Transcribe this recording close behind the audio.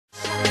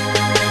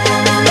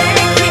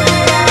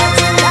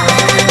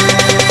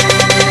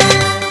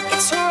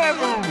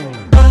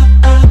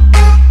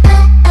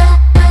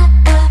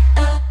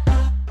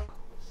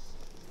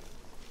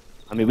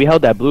We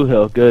held that blue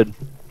hill good.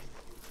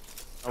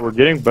 We're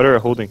getting better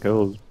at holding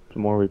hills the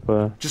more we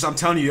play. Just, I'm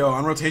telling you, yo,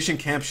 on rotation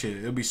camp shit,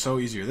 it'll be so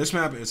easier. This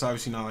map is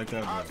obviously not like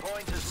that, but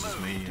this is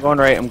me. I'm going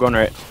right. I'm going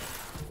right.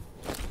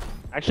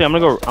 Actually, I'm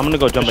gonna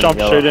go jump in the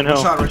hill. Straight in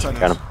hill. Shot right side.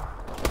 Got him.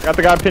 Got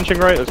the guy pinching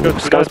right. Let's go.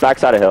 Scum's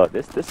backside of hill.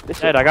 This.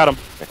 Dead. I got him.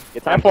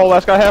 Half wall.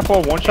 Last guy half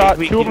wall. One shot.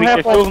 Two of them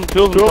half wall.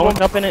 Two of them. Someone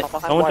jump in it.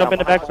 Someone jump in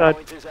the backside.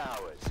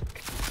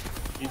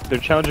 They're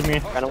challenging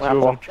me. Got him Two half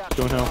of wall. them.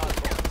 Two in hill.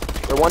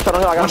 One shot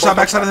on hill. I got One shot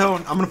backside of the hill.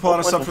 I'm gonna pull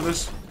out a sub for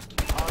this.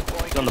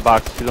 He's on the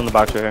box. He's on the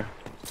box right here.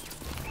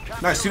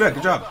 Nice, do that.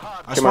 Good job.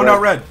 I spawned out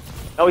red.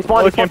 No, he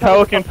spawned.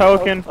 Pelican.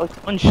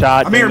 One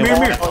shot. I'm here.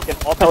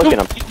 All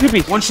Pelican.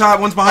 One shot.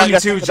 One's behind you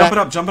too. Jump it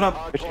up.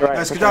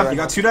 Nice, good job. You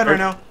got 2 dead right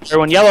now.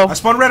 Everyone yellow. I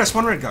spawned red,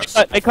 guys.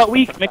 Make cut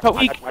weak.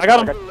 I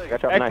got him.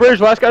 Back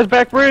bridge. Last guy's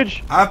back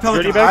bridge. I have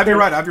Pelican. I have your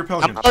right. I have your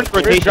Pelican. I'm starting the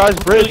rotation. Guys,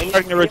 bridge.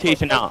 Starting the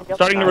rotation now.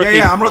 Starting the rotation.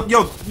 Yeah.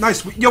 Yo,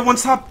 nice. Yo,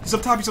 one's top. He's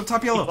up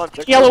top yellow.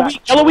 Yellow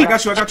weak. I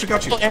got you.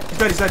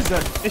 He's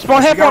dead. They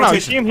spawn half wall now.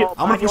 You see Rotation. him here.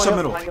 I'm gonna push up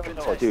middle.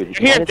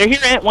 They're here,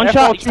 Ant. One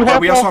shot. Two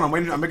half We have wall. spawn. I'm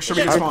waiting. I'm making sure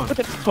we get spawn. Look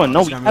at this one.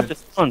 No, we have the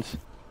stuns.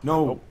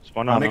 No.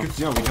 Spawn out. We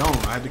don't.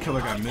 I had to kill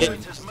that guy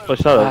mid.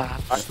 Push up.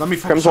 Just let me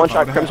Crim's focus. one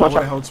shot, I Crim's one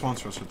would've shot. held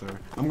spawns for us right there.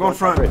 I'm going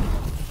front.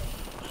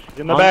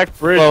 In the back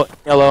bridge.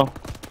 Yellow.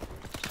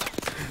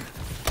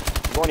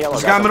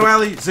 There's a guy middle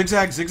alley.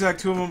 Zigzag.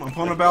 2 of them. I'm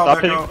pulling a bell.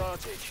 Back out.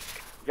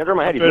 You got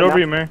my head. Straight over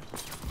you, man.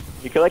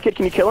 You kill that kid?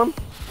 Can you kill him?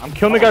 I'm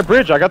killing the guy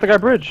bridge. I got the guy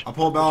bridge. I'll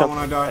pull a bell out when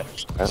I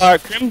die.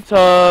 Crim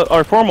to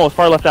or foremost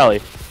far left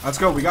alley. Let's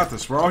go. We got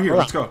this. We're all here.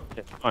 Let's go.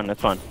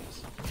 That's fine.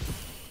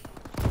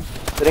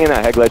 Sitting in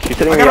that head glitch. She's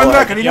sitting I in got the him yellow.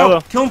 back. I need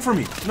help. Kill him for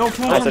me. No,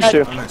 kill him for me. Nice,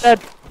 Oh, too. nice. Dead.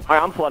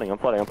 Alright, I'm flooding.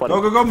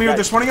 Go. Mirror.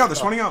 They're spawning out.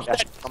 Yeah,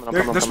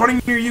 They're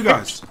spawning near you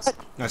guys.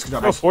 Nice. Good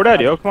job. Go for that,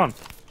 yo. Come on.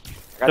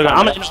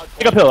 I'm gonna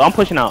pick up hill. I'm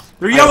pushing out.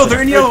 They're yellow.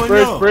 They're in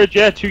yellow. Bridge.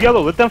 Yeah, 2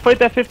 yellow. Let them fight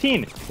that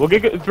 15. We'll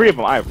get 3 of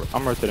them.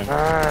 I'm rotating.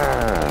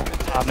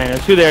 Oh man,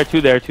 there's two there.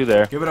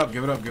 Give it up.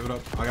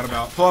 I got a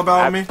bell. Pull a bell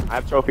on me. I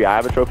have trophy. I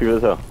have a trophy for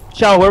this hill.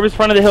 Shao, whoever's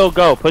front of the hill,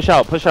 go. Push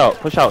out.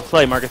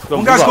 Slay, Marcus. Go.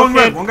 One guy's move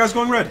up.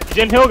 going red. He's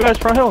in hill, guys.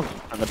 Front hill.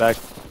 On the back.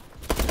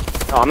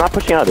 No, I'm not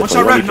pushing out of this.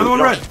 One shot red. Another one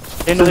red.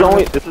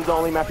 This is the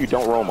only map you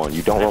don't roam on.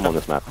 You don't roam on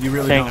this map. You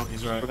really don't.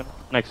 He's right.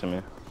 Next to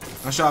me.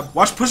 Nice shot.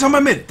 Watch. Push on my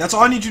mid. That's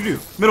all I need you to do.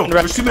 Middle.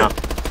 There's 2 mid.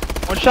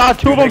 One shot.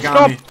 2 of them. They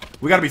got me. Scum.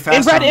 We gotta be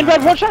fast. In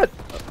red. One shot.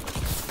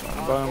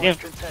 Yeah.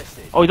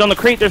 Oh, he's on the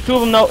crate. There's 2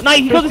 of them though. Nice.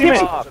 He killed his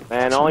teammate.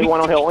 Man, only one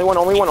on hill. Only one.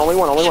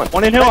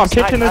 One in hill. I'm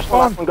pitching this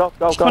spawn. Go.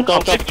 One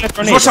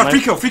shot.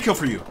 Free kill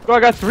for you. Go. I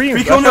got 3.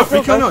 Free kill no.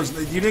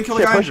 You didn't kill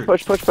the guy injured.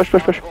 Push.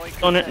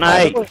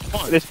 Nice.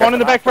 They spawn in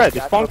the back red.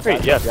 They spawn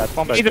crate. Yes. They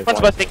spawn back. He's in front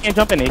of us. They can't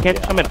jump in.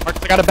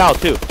 Marcus, I got a bow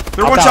too.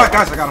 They're one shot,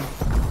 guys. I got him.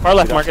 Far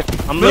left, Marcus.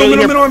 I'm literally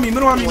here. Middle on me.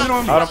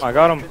 I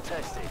got him.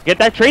 Get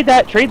that. Trade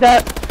that.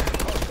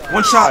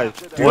 One shot.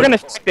 We're gonna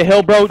stick the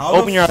hill, bro. How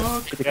Open your the eyes.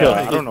 fuck? Get the kill.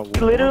 I don't know.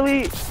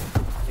 Literally,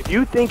 if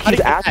you think How do he's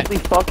you do that? actually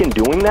fucking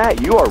doing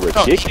that, you are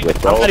ridiculous,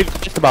 I'm bro. not even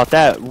just about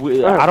that.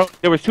 I don't.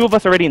 There was 2 of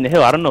us already in the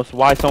hill. I don't know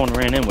why someone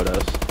ran in with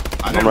us.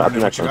 I didn't run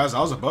with you guys. I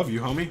was above you,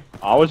 homie.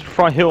 I was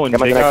front hill and Get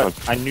my they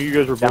next got. I knew you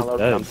guys were both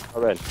dead.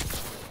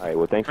 Alright,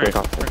 well, thanks for the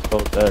compliment.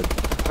 Both dead.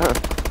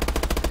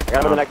 I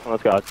got him the next one.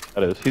 Let's go.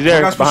 That is. He's You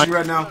there. guys pushing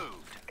Behind. red now.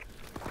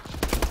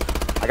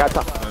 I got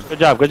some.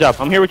 Good job.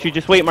 I'm here with you.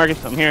 Just wait,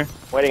 Marcus. I'm here.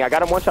 Waiting. I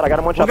got him one shot.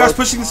 You guys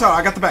pushing this out.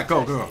 I got the back.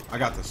 Go. I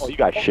got this. Oh, you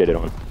guys shitted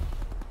on.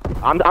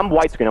 I'm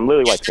widescreen. I'm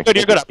literally widescreen.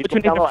 You're good. He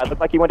went down low. It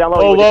looked like he went down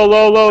low.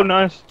 Low.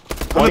 Nice.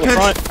 On the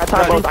I pitch. got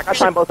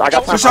time both. I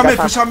got time.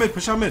 Push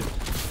out mid.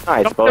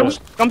 Nice,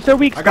 both. Come so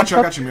weak. I got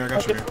you, Mir.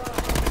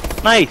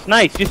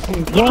 Nice. Just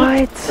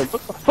What?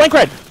 flank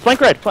red.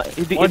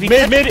 One's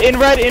mid, in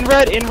red.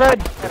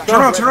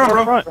 Turn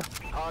around, bro.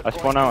 I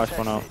spawn out.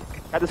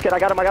 Got this kid. I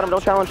got him.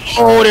 Don't challenge.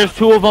 Oh, there's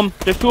 2 of them.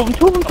 I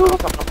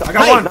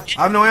got one.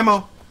 I have no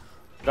ammo.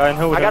 Guy in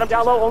hill with I got him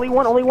down low. Only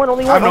one. I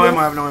have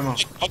no ammo.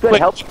 Good.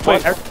 Help.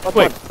 Quick.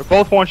 They're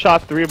both 1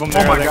 shot. 3 of them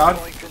there. Oh my god.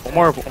 One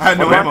more. I had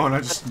no ammo and I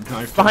just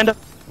knifed. Behind us.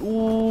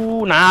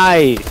 Ooh,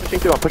 nice.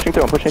 I'm pushing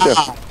through.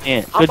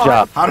 Man, good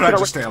job. How did I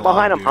just stay alive?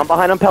 Behind him. dude? I'm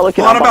behind him,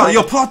 Pelican. Pull out a bell.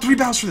 Yo, pull out 3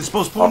 bells for this.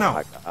 Both pull it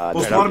out.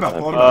 Both pull out a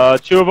bell.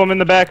 2 of them in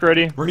the back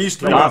ready. We're gonna use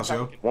 3 bells,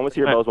 yo. One was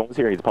here, Bose. One was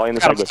here. He's probably in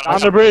the side.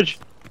 On the bridge.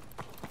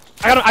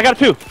 I got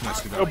 2.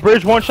 Nice, good Yo, job.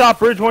 bridge 1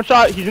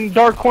 shot. He's in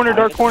dark corner.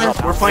 We're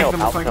flanking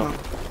them.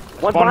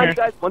 One's behind you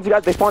guys. One's you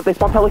guys. They spawn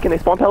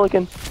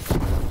Pelican.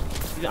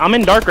 I'm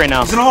in dark right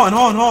now. He's in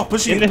hall.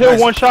 Pushing In the hill,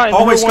 nice. 1 shot.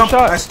 Always One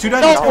shot. Nice, 2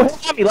 dead. No,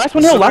 last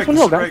one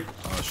hill, guys.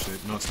 Oh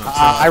shit, no it's not.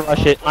 I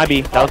rush it. My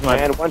B. That was my.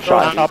 And 1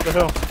 shot. Top the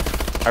hill.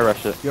 I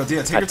rushed it. Yo,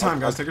 Dia, take your time,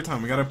 guys. Take your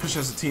time. We gotta push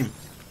as a team.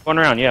 Going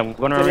around. Yeah, I'm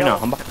going around right now.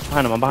 I'm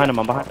behind him.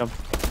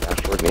 Yeah,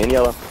 towards me in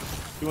yellow.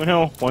 2 in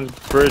hill. 1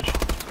 bridge.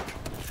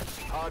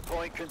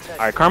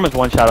 Alright, Karma's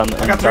 1 shot on the.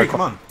 I got 3.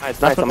 Come on.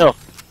 Nice. Last one hill.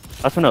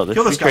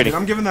 Kill this guy, dude.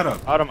 I'm giving that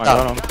up. Got him.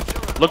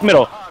 Look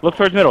middle. Look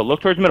towards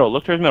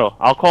middle.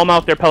 I'll call him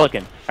out there,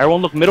 Pelican.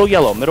 Everyone look middle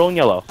yellow. In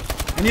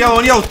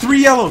yellow.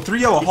 3 yellow.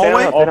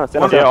 Hallway.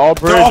 Stand up. Yeah, all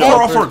bridge. They're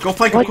all 4. Go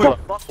flank him quick.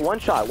 1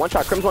 shot.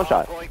 Crim's 1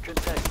 shot.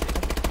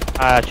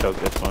 I choked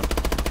this one.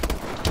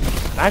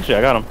 Actually,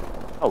 I got him.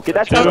 Oh, get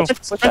that Front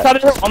side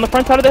of the hill, on the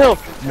front side of the hill.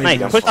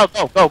 Nice. Push out.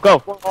 Go.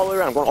 Going all the way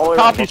around. Going all the way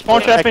around. Top, he's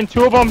spawn trapping.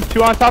 2 of them.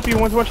 2 on top of you.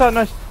 One's one shot.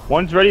 Nice.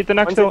 One's ready at the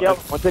next hill.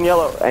 One's in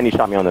yellow. And he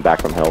shot me on the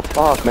back from hill.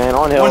 Fuck, man.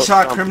 On hill. One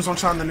shot. Crim's one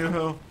shot on the new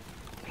hill.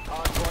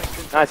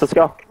 Nice. Let's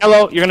go.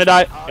 Yellow, you're gonna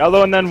die.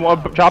 Yellow and then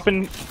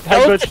dropping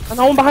head glitch.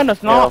 No one behind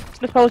us. No.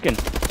 This Pelican.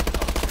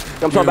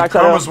 Jumps on back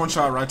Crim side. was one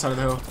shot right side of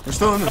the hill. They're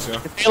still in this, yo.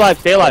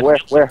 Stay alive.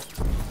 Where?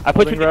 I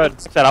put you red.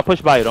 Said I'll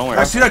push by you. Don't worry.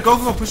 I see that. Go.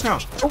 Push now.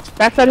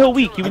 Backside hill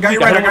weak. I got you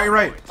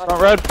right.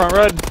 Front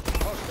red.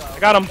 I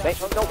got him. In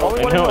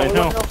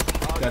hill.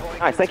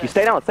 Nice. Thank you.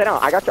 Stay down.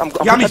 I got you. I'm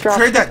Yeah, me.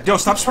 Trade that. Yo,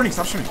 stop sprinting.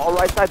 All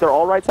right side. They're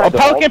all right side. Oh,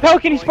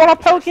 Pelican. He spawned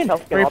off Pelican.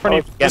 Right in front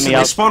of you. Get Listen, me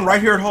they out. spawn right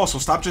here at hall, so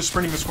stop just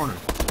sprinting this corner.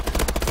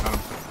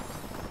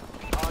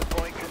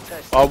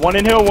 One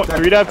in hill.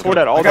 3 dead. 4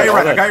 dead. All I got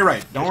dead. you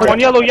right. Don't worry. One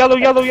yellow.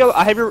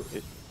 I have your.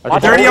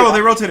 They're in yellow.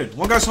 They rotated.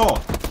 One guy's hall.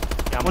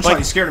 One shot.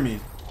 He's scared of me.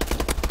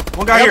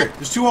 One guy here.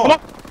 There's 2 hall.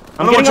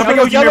 Another one jumping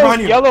up here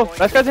behind you. Yellow.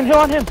 Last guy's in hill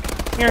on him.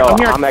 Here, I'm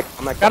here. I'm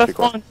Got us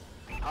spawn.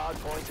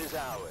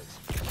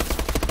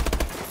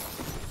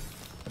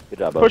 Good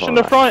job. Push in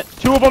the front.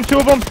 2 of them.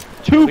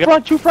 2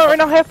 front right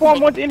now. Half one.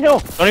 One's in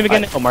hill. Don't even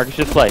get in. Oh, Marcus,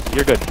 just play.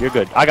 You're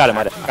good. I got him.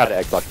 I got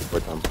an Xbox before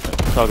time.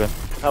 It's all good.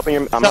 I'm helping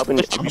you.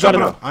 I'm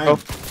jumping up.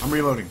 I'm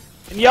reloading.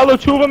 In yellow.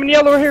 2 of them in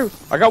yellow right here.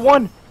 I got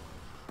 1.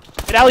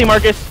 Hit alley,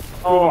 Marcus.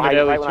 Oh, right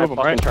when I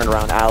fucking turned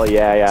around. Alley,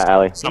 yeah,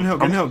 alley. Get in hill.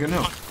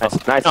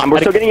 Nice. We're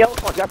still getting yellow.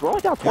 Guys, we're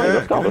only down 20.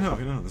 Let's go. Get in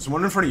hill. There's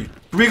one in front of you.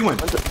 Big one.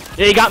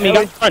 Yeah, you got me.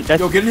 Got front.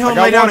 Yo, get in hill and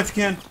lay down if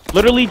you can.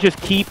 Literally, just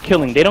keep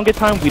killing. They don't get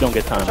time. We don't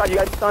get time. You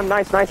guys done.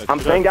 Nice. I'm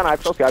staying down. I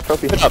have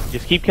trophy. Put up.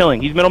 Just keep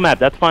killing. He's middle map.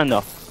 That's fine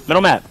though.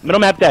 Middle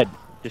map dead.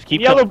 Just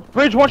keep Yellow killing.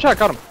 bridge. 1 shot.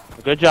 Got him.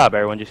 Good job,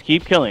 everyone. Just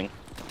keep killing.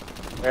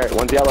 Alright,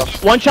 one's yellow.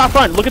 1 shot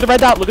front. Look at the red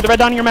dot. Look at the red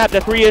dot on your map.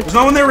 That's where he is. There's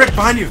no one there, Rick,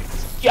 behind you.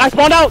 Yeah, I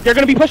spawned out. They're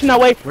gonna be pushing that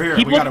way. We're here.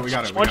 Keep We got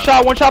it. 1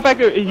 shot back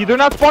there. They're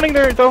not spawning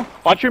there though.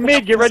 Watch your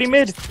mid. Get ready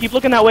mid. Keep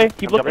looking that way.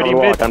 Keep looking. Ready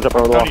mid. I'm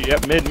jumping over the wall.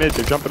 Yep, mid.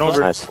 They're jumping over.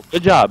 Nice.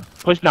 Good job.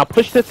 Push now.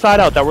 Push this side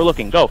out that we're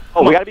looking. Go.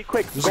 Oh, we gotta be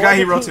quick. This guy,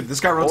 he rotated.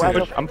 This guy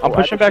rotated. I'm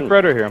pushing back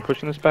red right here. I'm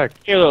pushing this back.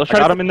 Here, let's I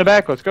got him in the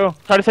back. Let's go.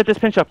 Try to set this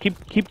pinch up.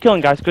 Keep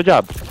killing, guys. Good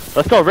job.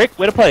 Let's go, Rick.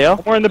 Way to play, yo.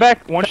 More in the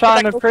back. 1 shot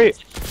in the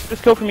crate.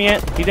 Just kill for me,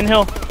 Ant. He's in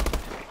hill.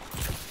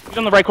 He's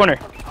on the right corner.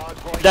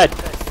 Dead.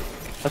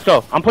 Let's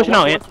go. I'm pushing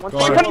out, Ant. In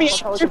front of me.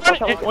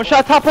 Ant. 1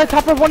 shot. Top red.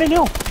 1 in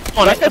hill.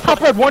 Oh, nice.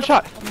 Top red. 1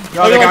 shot.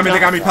 Yo, they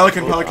got me.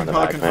 Pelican. Come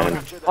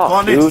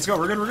on, Nate. Let's go.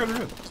 We're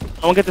good.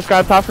 Someone get this guy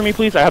up top for me,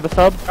 please. I have the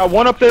sub. Got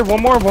 1 up there.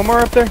 One more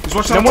up there. There's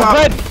 1 shot Then up top.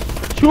 red.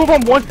 2 of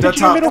them. 1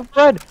 pitching in the middle.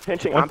 Red.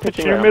 I'm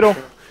pitching in the middle.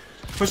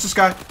 Push this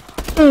guy.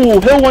 Ooh,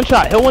 hill 1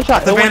 shot. At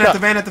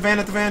the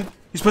van.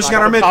 He's pushing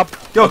out our mid.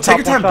 Yo, take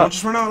your time. Don't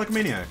just run out like a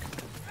maniac.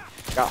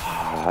 No,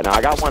 I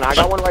got one. I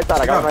got one right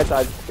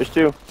side. There's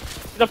 2.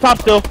 He's up top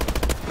still.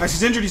 Nice,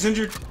 he's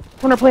injured.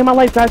 Corner play my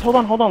life, guys. Hold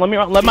on.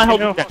 Let my health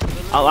regen.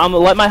 I'm gonna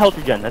let my health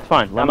regen. That's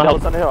fine. Let my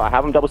health. On the hill. I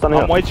have him double on the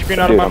hill. I'm white screen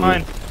out of my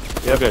mind.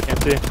 Yeah, good.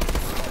 Can't see.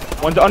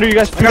 One's under you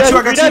guys. I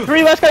got two.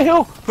 3, last guy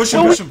hill. Push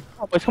him.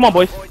 Come on,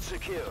 boys.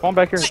 Come on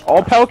back here.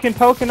 All Pelican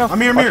now. I'm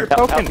here.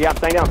 Pelican. Yeah, I'm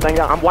staying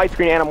down. I'm white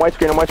screen, and I'm white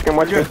screen.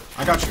 Good.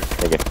 I got you.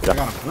 Okay, good I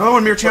got him. Another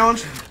one, mirror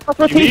challenge.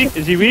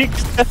 Is he weak?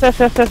 Yes.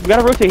 We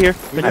gotta rotate here.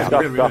 We did.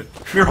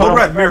 Mirror,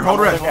 hold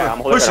red. Yeah, I'm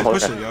holding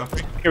Push it, yo.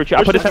 Here,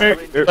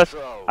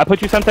 I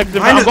put you some seconds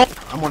in. I'm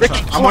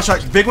one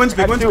shot. Big ones.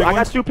 I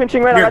got 2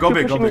 pinching red. Here, I got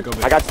go 2 big.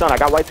 pinching. I got stun. I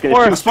got white screen.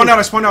 I spawned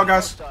out,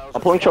 guys.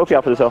 I'm pulling trophy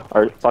out for this hill.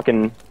 Or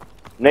fucking...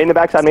 Nade in the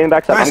backside.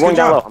 Nice, I'm going good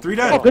down low. job. 3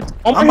 dead.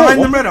 I'm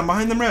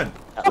behind them red.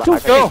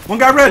 Let's go. One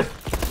guy red.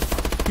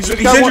 He's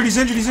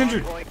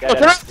injured.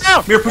 Turn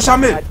around. Mirror, push out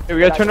mid. Hey, we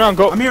gotta turn around.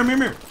 Go. I'm here.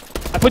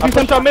 I put you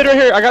some Push out mid right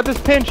here. I got this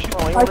pinch.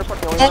 I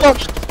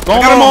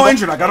got them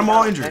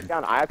all injured.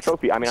 I have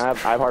trophy. I have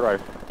hard wire.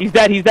 He's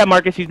dead,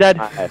 Marcus. He's dead.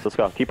 Alright, let's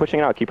go. Keep pushing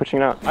it out.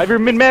 I have your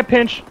mid-map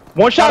pinch.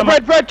 1 shot,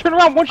 red. Turn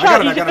around. 1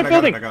 shot. He's in the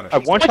building. I got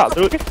it. 1 shot.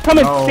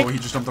 Coming. Oh, he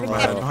just jumped over my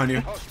head behind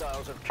you.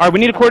 Alright, we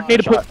need to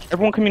coordinate to put.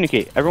 Everyone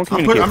communicate. I'm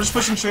just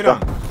pushing straight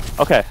on.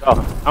 Okay.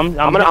 I'm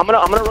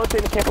gonna rotate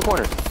in the camper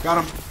corner.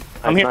 Got him.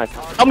 I'm here. Nice.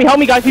 Help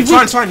me, guys. He's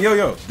It's fine.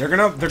 Yo. They're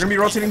gonna be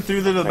rotating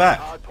through the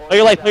back. Play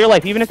your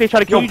life. Even if they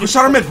try to kill Yo, you, push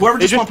out our mid. Whoever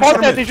They just just spawned, push out fought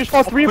our that. They mid. just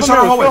fought 3 of Push them.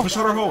 out our hallway. That's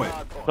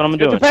what I'm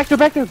doing. They're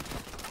back there.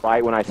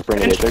 Right when I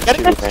sprinted it. Get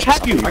it.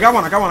 Tap you. I got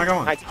one.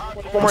 Nice.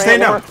 I'm staying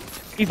down.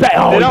 He's back.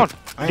 Stay Oh, down.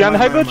 I Get on the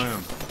high am. bridge.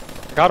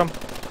 Got him.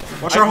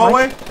 Watch our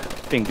hallway.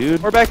 thing,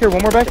 dude. One more back here.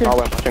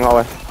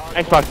 Hallway.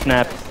 Xbox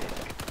snap.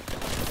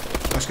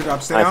 Nice, good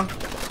job. Stay Nice. down.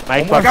 My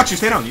I Xbox. got you.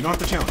 Stay down. You don't have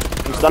to challenge.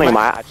 I'm stunning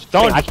him.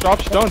 Stones. Just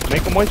drop stones.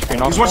 Make them white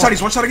screen. He's one shot.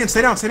 He's one shot again.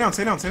 Stay down.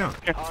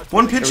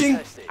 One pitching.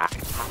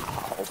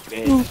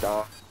 Let's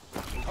go.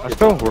 Let's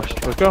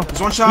go. He's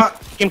one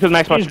shot. Team to the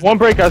next one. He's one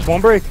break, guys.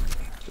 One break.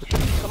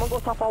 Someone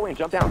goes top hallway and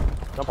jump down.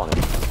 Jump on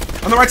him.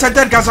 On the right side,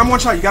 dead, guys. I'm one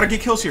shot. You gotta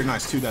get kills here.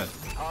 Nice, 2 dead.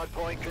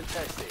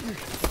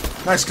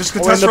 Nice, just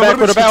We're in contest the for a back. little bit.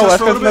 We're the battle. Contest Let's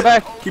for a go in little the bit.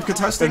 back. Keep In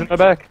contesting. the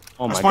back.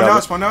 Oh my Spawned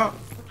god. out.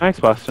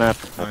 Xbox snap.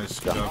 Nice,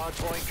 good job.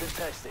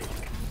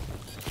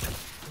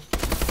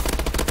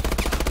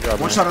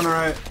 One shot on the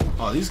right.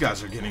 Oh, these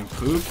guys are getting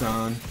pooped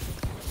on.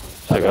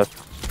 I guess.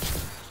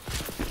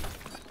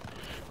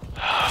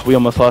 We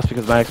almost lost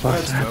because of my Xbox.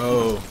 Let's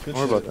go. Good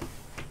More shit. about that.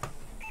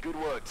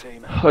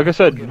 Like I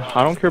said,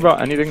 I don't care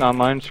about anything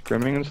online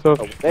scrimming and stuff.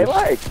 They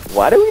like,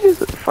 why do we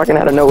just fucking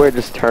out of nowhere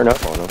just turn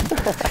up on them?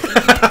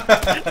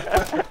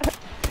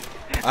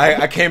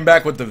 I came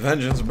back with the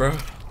vengeance, bro.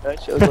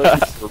 That shows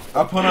like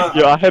I put on.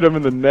 Yo, I hit him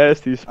in the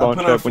nasty spawn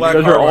I put on trap. When you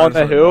flag guys are on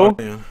the hill,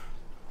 hardware.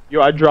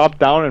 yo, I dropped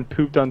down and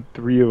pooped on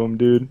 3 of them,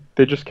 dude.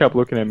 They just kept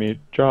looking at me.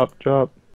 Drop, drop.